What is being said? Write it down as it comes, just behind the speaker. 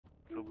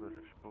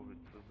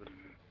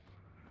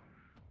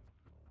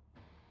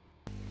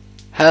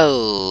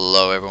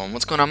Hello everyone,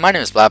 what's going on? My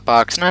name is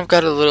Blackbox and I've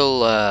got a little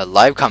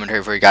live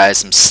commentary for you guys,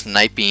 some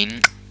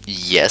sniping.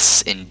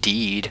 Yes,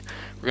 indeed.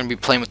 We're going to be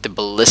playing with the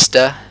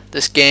Ballista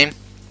this game,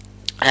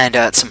 and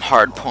at some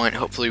hard point,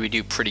 hopefully we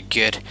do pretty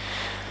good.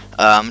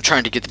 I'm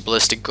trying to get the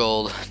Ballistic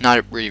Gold,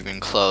 not even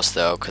close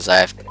though, because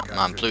I'm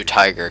on Blue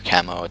Tiger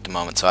camo at the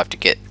moment, so I have to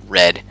get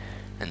red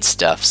and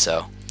stuff,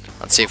 so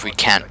let's see if we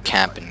can't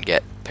camp and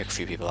pick a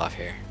few people off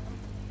here.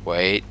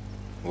 Wait.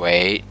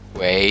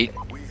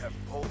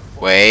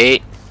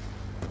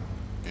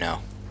 No.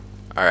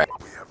 Alright.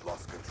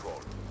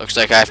 Looks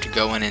like I have to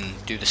go in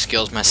and do the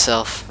skills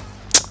myself.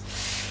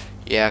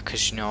 Yeah,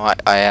 because you know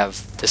what? I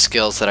have the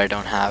skills that I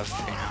don't have.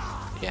 You know.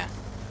 Yeah.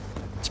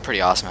 It's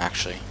pretty awesome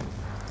actually.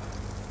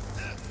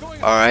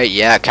 Alright,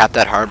 yeah, cap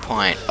that hard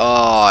point.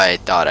 Oh, I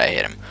thought I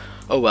hit him.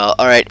 Oh well,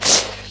 alright.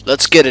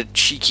 Let's get a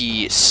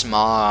cheeky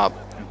small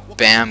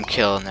bam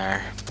kill in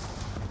there.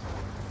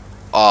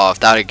 Oh, if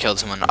that had killed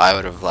someone, I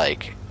would have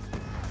like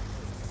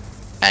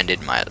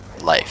ended my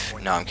life.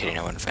 No, I'm kidding.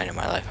 I wouldn't have ended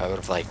my life. I would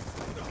have like,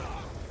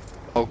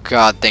 oh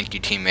god, thank you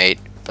teammate.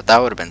 But that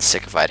would have been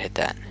sick if I'd hit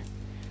that.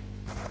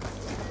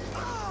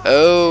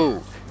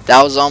 Oh,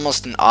 that was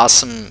almost an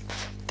awesome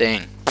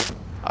thing.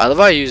 I love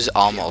how I use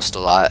almost a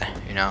lot,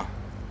 you know.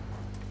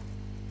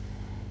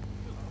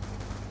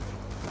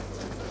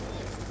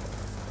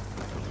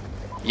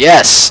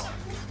 Yes!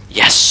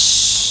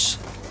 Yes!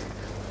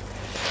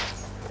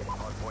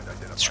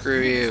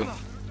 Screw you.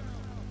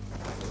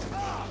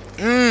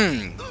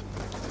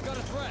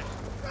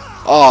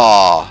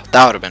 Oh,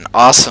 that would have been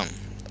awesome.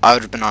 I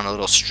would have been on a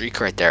little streak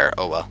right there.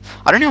 Oh well.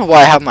 I don't know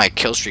why I have my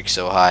kill streak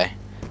so high.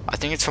 I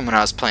think it's from when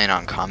I was playing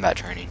on combat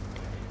training.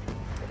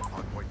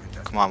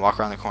 Come on, walk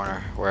around the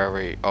corner.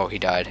 Wherever he... Oh, he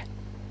died.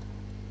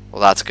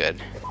 Well, that's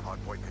good.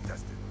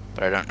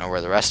 But I don't know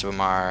where the rest of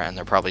them are, and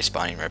they're probably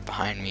spawning right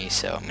behind me,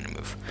 so I'm gonna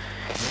move.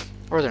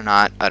 Or they're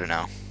not. I don't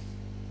know.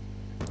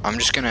 I'm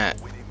just gonna...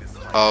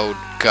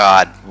 Oh,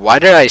 God. Why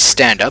did I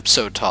stand up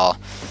so tall?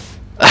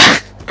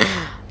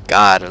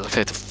 God, I look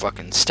like the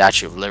fucking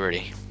Statue of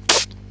Liberty.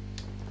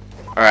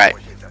 Alright.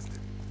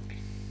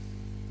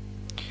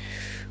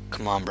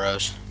 Come on,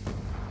 bros.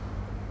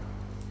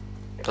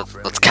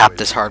 Let's cap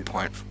this hard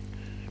point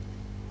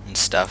and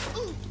stuff.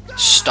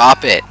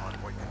 Stop it.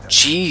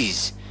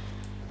 Jeez.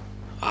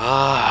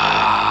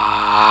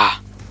 Ah.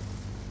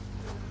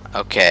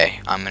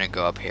 Okay, I'm gonna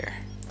go up here.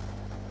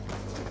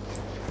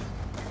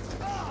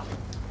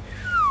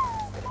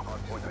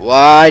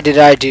 Why did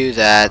I do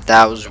that?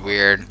 That was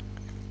weird.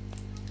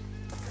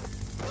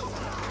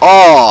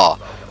 Oh!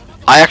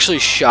 I actually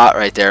shot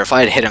right there. If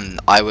I had hit him,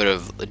 I would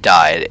have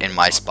died in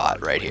my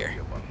spot right here.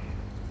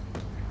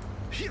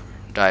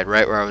 Died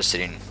right where I was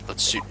sitting.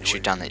 Let's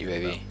shoot down that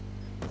UAV.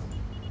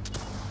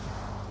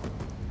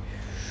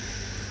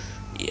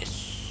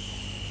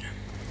 Yes.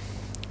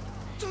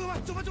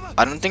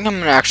 I don't think I'm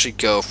gonna actually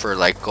go for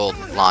like gold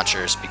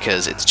launchers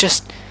because it's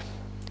just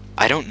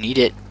I don't need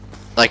it.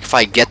 Like if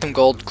I get them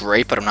gold,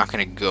 great, but I'm not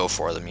gonna go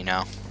for them, you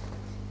know.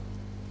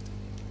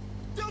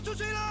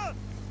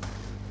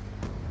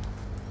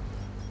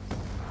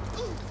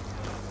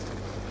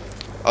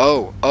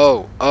 Oh,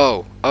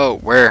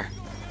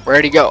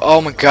 where'd he go? Oh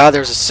my god,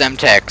 there's a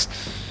Semtex.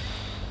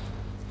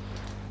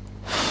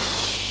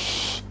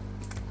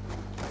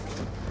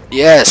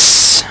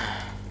 Yes.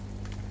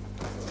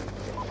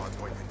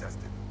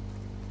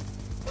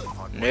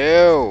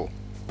 No.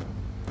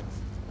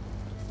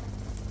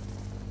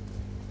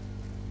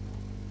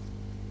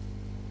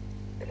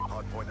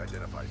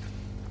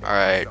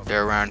 Alright,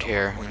 they're around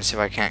here. Let me see if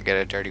I can't get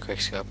a dirty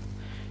quickscope.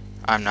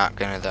 I'm not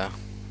gonna though.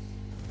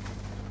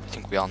 I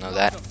think we all know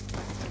that.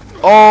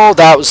 Oh,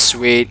 that was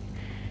sweet.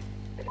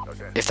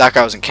 If that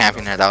guy wasn't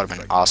camping there, that would have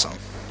been awesome.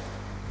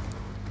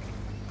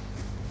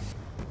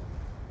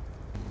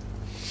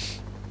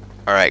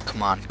 Alright,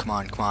 come on,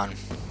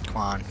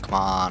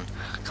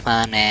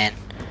 man.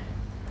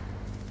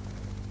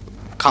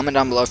 Comment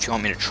down below if you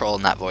want me to troll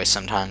in that voice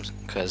sometimes,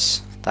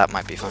 because that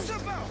might be fun.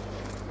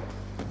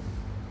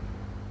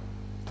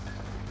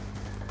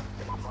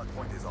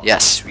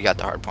 Yes, we got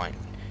the hard point.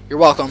 You're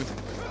welcome.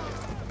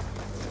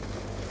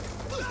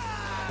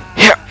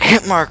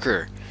 Hit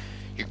marker!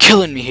 You're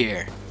killing me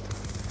here.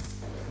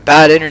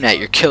 Bad internet,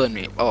 you're killing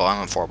me. Oh, I'm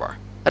on 4-bar.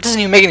 That doesn't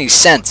even make any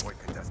sense.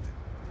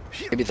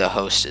 Maybe the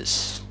host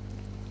is...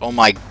 Oh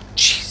my...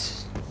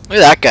 Jesus. Look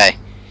at that guy.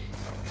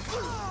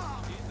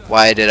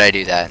 Why did I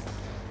do that?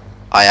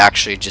 I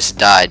actually just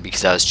died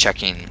because I was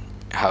checking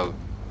how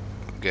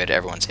good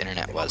everyone's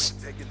internet was.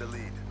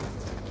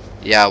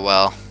 Yeah,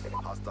 well...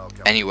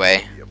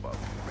 Anyway...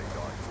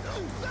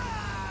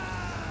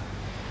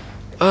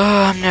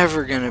 I'm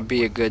never gonna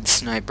be a good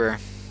sniper.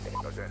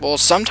 Well,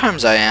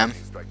 sometimes I am,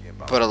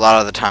 but a lot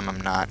of the time I'm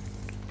not.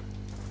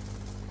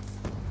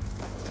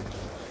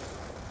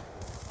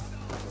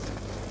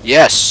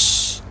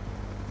 Yes!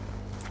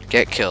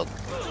 Get killed.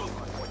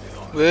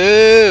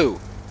 Woo!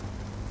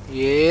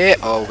 Yeah!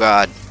 Oh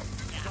god.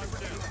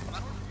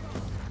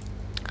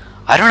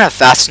 I don't have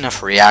fast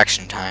enough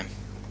reaction time.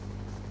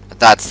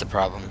 That's the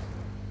problem.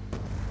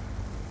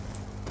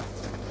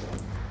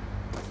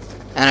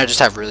 And I just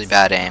have really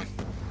bad aim.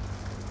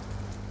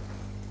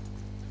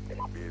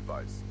 Be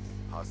advised.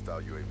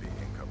 Hostile UAV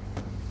incoming.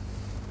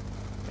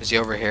 Is he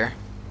over here?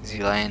 Is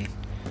he laying?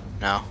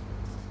 No.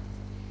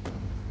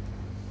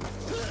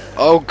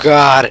 Oh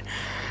god!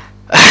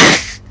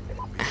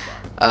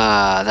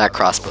 That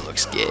crossbow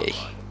looks gay.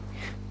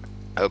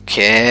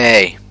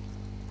 Okay.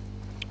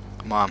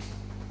 Come on.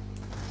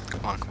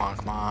 Come on, come on,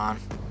 come on.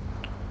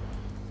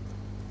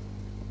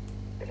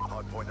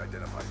 Hard point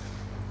identified.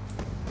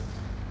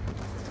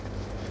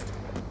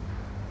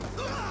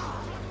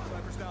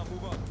 Snipers down,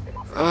 move up.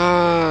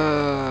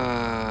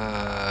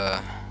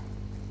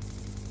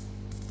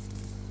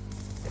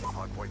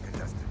 Hard point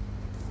contested.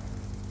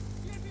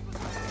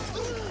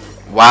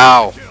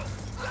 Wow.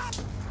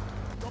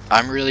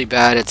 I'm really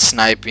bad at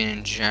sniping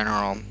in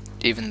general,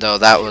 even though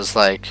that was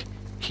like,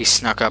 he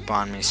snuck up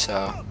on me,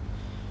 so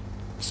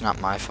it's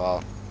not my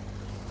fault.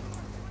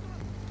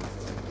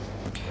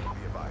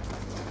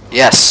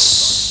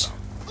 Yes!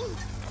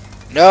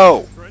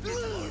 No!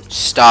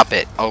 Stop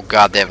it. Oh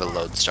god, they have a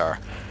lodestar.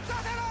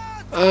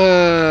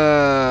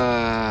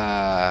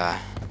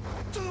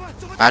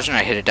 Imagine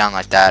I hit it down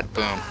like that.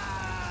 Boom.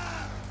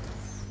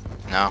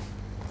 No.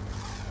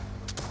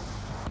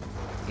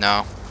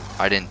 No.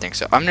 I didn't think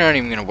so. I'm not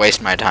even going to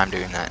waste my time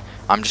doing that.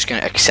 I'm just going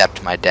to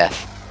accept my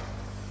death.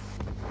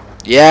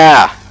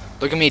 Yeah!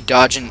 Look at me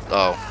dodging.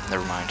 Oh,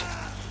 never mind.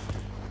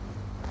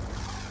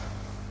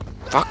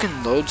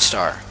 Fucking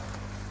lodestar.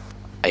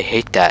 I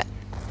hate that.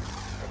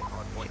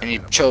 And he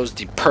chose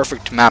the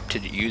perfect map to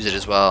use it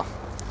as well.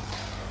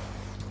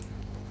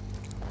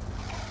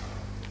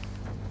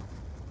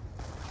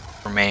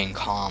 Remain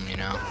calm, you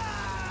know.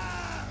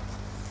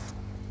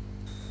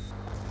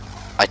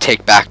 I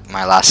take back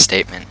my last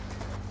statement.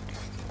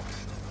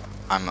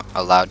 I'm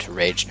allowed to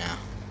rage now.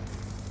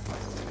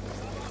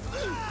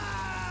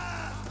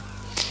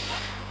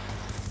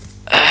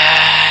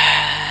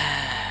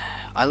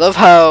 I love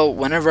how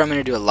whenever I'm going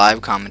to do a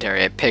live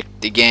commentary, I pick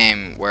the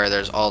game where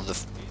there's all the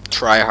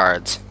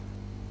tryhards.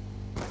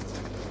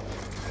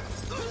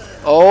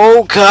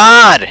 Oh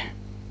god!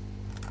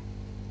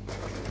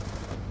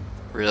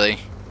 Really?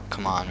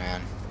 Come on,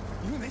 man.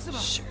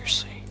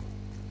 Seriously.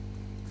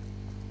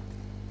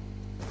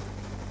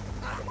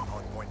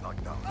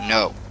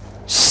 No.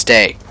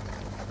 Stay.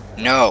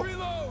 No.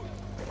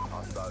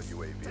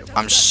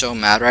 I'm so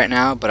mad right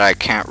now, but I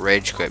can't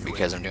rage quit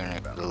because I'm doing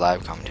the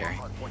live commentary.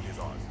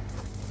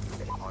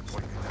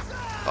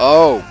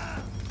 Oh!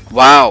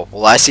 Wow.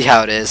 Well, I see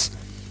how it is.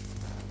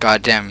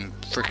 Goddamn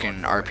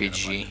freaking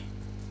RPG.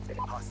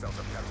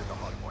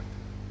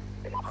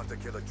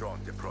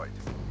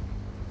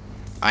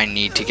 I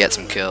need to get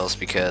some kills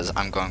because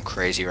I'm going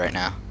crazy right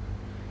now.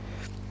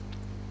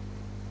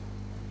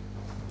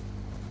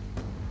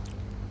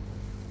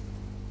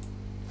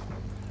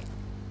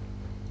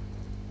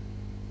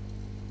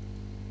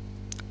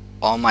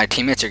 All my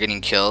teammates are getting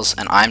kills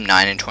and I'm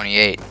 9 and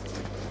 28.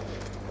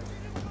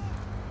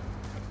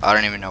 I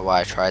don't even know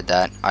why I tried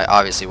that. I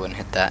obviously wouldn't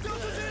hit that.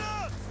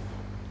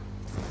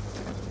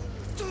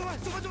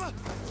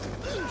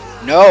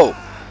 No!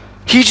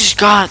 He just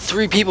got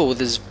 3 people with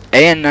his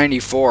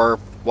AN-94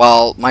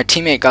 while my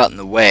teammate got in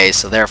the way,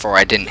 so therefore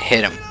I didn't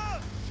hit him.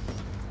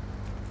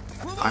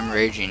 I'm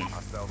raging.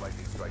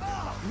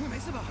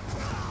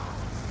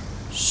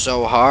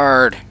 So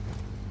hard.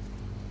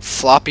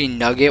 Floppy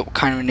Nugget? What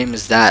kind of a name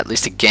is that? At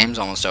least the game's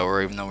almost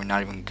over, even though we're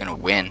not even gonna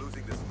win.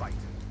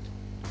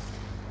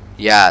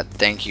 Yeah,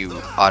 thank you,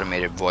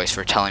 automated voice,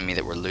 for telling me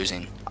that we're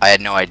losing. I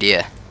had no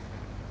idea.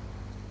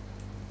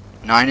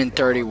 9 and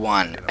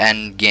 31,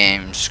 end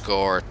game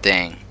score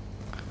thing.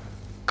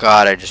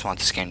 God, I just want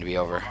this game to be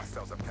over.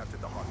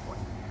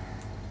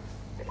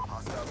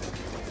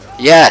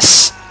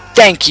 Yes!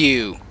 Thank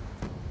you!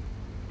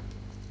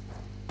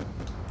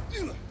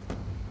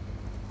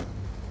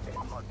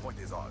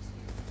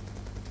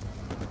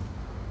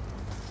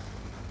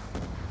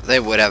 They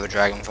would have a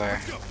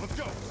Dragonfire.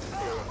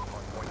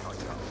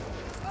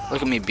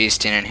 Look at me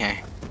beasting in here.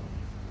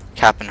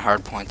 Capping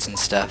hard points and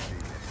stuff.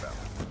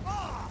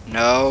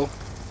 No.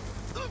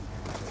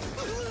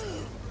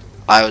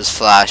 I was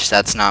flashed.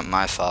 That's not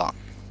my fault.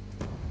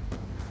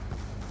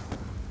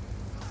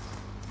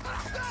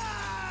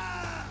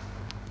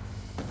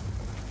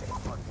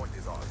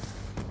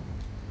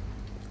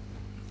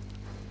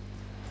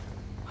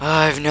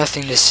 I have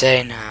nothing to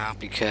say now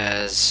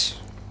because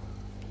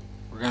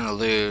we're gonna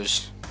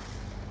lose.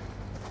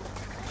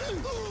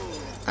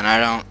 And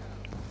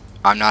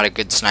I'm not a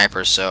good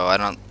sniper, so I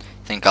don't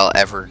think I'll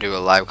ever do a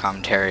live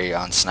commentary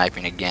on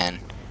sniping again.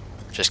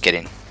 Just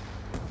kidding.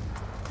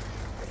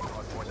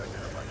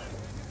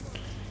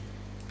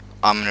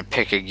 I'm gonna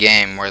pick a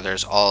game where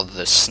there's all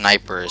the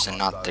snipers and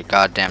not the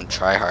goddamn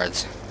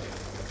tryhards.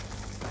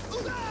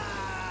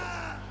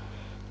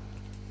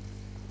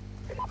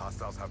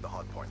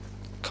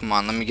 Come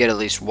on, let me get at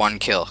least 1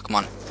 kill. Come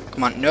on.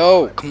 Come on.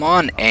 No! Come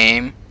on,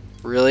 aim.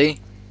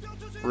 Really?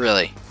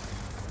 Really?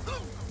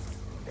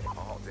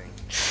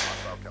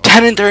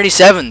 10 and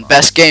 37,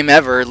 best game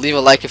ever. Leave a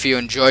like if you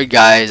enjoyed,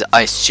 guys.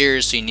 I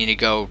seriously need to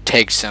go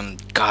take some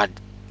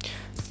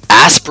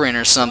aspirin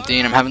or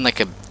something. I'm having like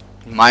a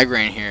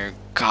migraine here.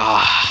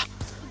 God.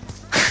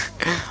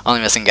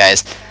 Only messing,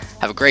 guys.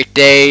 Have a great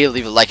day.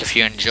 Leave a like if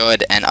you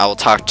enjoyed, and I will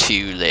talk to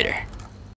you later.